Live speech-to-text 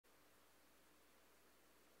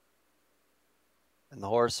And the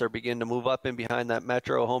horses are beginning to move up in behind that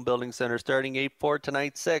Metro Home Building Center, starting 8-4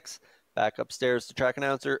 tonight, 6. Back upstairs to track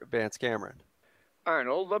announcer Vance Cameron.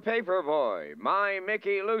 Arnold the Paperboy, My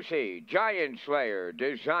Mickey Lucy, Giant Slayer,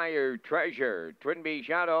 Desire Treasure, Twinbee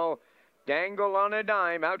Shadow, Dangle on a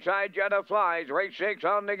Dime, Outside Jetta Flies, race 6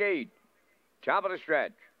 on the gate. Top of the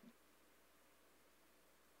stretch.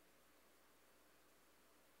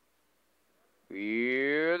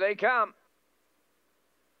 Here they come.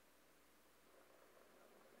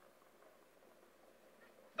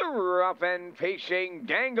 The rough and pacing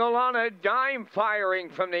Dangle on a Dime firing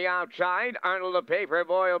from the outside. Arnold the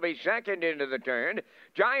Paperboy will be second into the turn.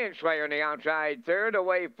 Giant Slayer on the outside third,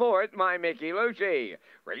 away fourth, My Mickey Lucy.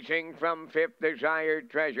 Racing from fifth, Desired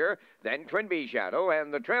Treasure, then Twinbee Shadow,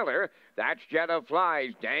 and the trailer, that's Jetta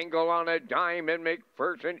Flies. Dangle on a Dime and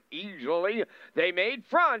McPherson easily. They made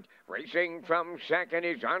front. Racing from second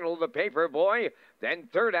is Arnold the Paperboy. Then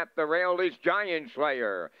third at the rail is Giant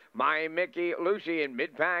Slayer. My Mickey Lucy in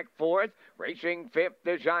mid-pack fourth. Racing fifth,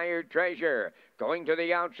 Desired Treasure. Going to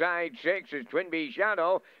the outside six is Twinbee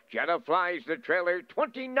Shadow. Jetta Flies the trailer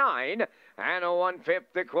 29. And a 1/5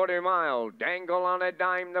 the quarter mile. Dangle on a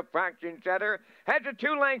Dime, the fraction setter, has a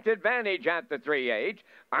 2-length advantage at the 3/8.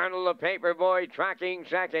 Arnold the Paperboy tracking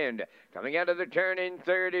second. Coming out of the turn in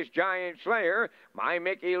third is Giant Slayer. My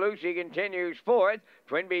Mickey Lucy continues fourth.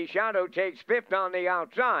 Twinbee Shadow takes fifth on the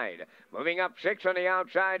outside. Moving up six on the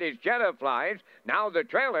outside is Jetta Flies. Now the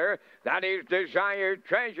trailer, that is Desired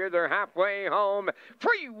Treasure. They're halfway home.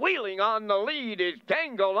 Freewheeling on the lead is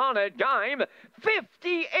Dangle on a Dime.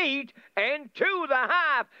 58 and 2 the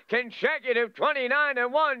half. Consecutive 29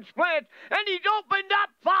 and 1 split. And he's opened up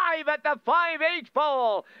 5 at the 5/8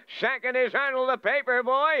 pole. Second is Arnold the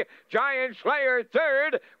Paperboy. Giant Slayer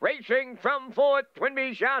third. Racing from fourth,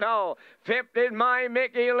 Twinbee Shadow. Fifth is My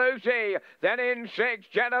Mickey Lucy. Then in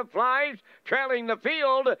sixth, Jetta Flies. Trailing the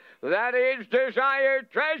field, that is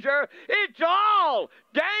Desired Treasure. It's all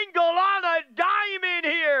Dangle on a Dime in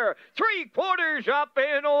here. 3/4 up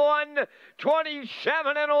in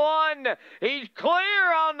 1:27 and 1. He's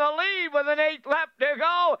clear on the lead with an 8 left to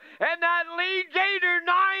go. And that leads 8 or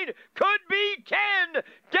 9, could be 10.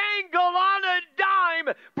 Dangle on a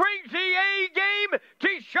Dime brings the A game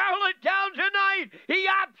to Charlottetown tonight. He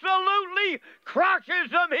absolutely crushes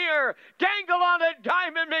them here. Dangle on a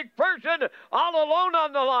Dime and McPherson all alone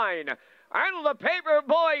on the line. Arnold the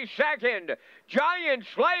Paperboy second. Giant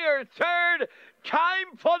Slayer third.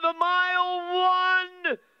 Time for the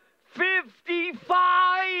mile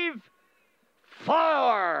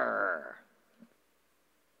 1:55.4.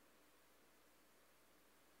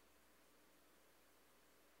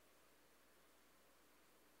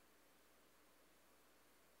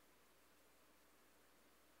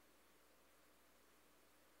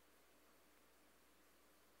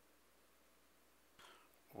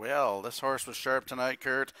 Well, this horse was sharp tonight,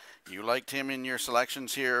 Kurt. You liked him in your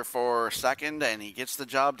selections here for second, and he gets the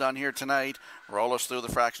job done here tonight. Roll us through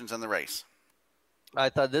the fractions and the race. I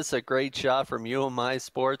thought this is a great shot from UMI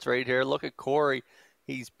Sports right here. Look at Corey.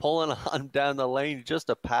 He's pulling on down the lane. Just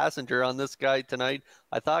a passenger on this guy tonight.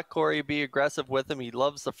 I thought Corey would be aggressive with him. He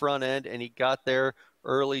loves the front end, and he got there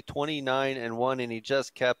early, 29 and 1, and he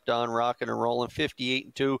just kept on rocking and rolling, 58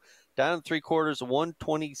 and 2. Down 3/4,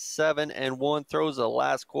 127 and 1. Throws the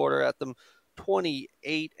last quarter at them,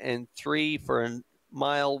 28 and 3 for a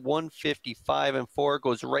mile, 155 and 4.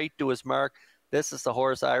 Goes right to his mark. This is the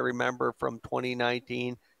horse I remember from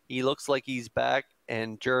 2019. He looks like he's back,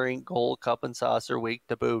 and during Gold Cup and Saucer Week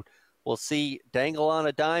to boot. We'll see Dangle on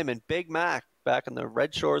a Dime and Big Mac back in the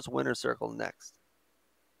Redshores Winner's Circle next.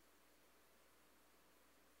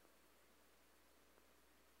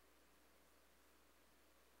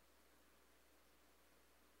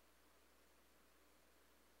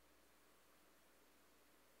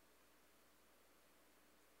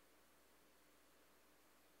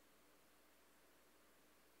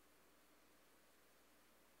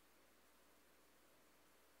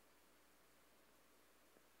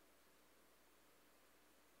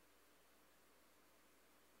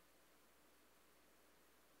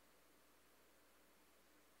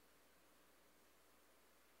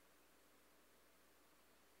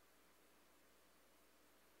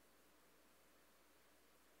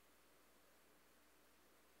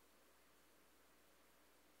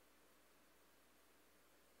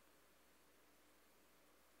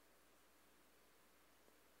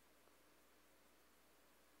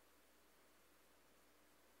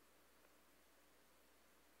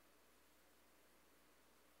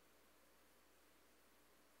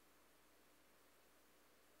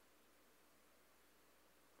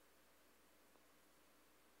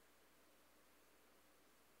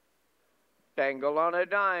 Dangle on a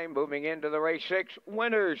Dime moving into the race 6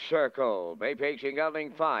 winner's circle. Bay Pacing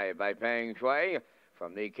gelding 5 by Pang Shui.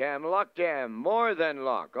 From the Cam Luck Dam, More Than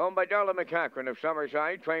Luck, owned by Darla McCachran of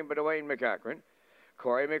Summerside, trained by Dwayne McCachran.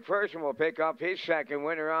 Corey McPherson will pick up his second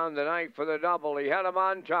win around the night for the double. He had him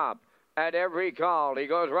on top at every call. He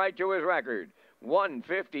goes right to his record,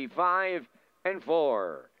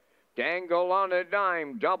 155-4. Dangle on a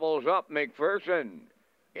Dime doubles up McPherson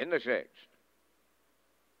in the 6th.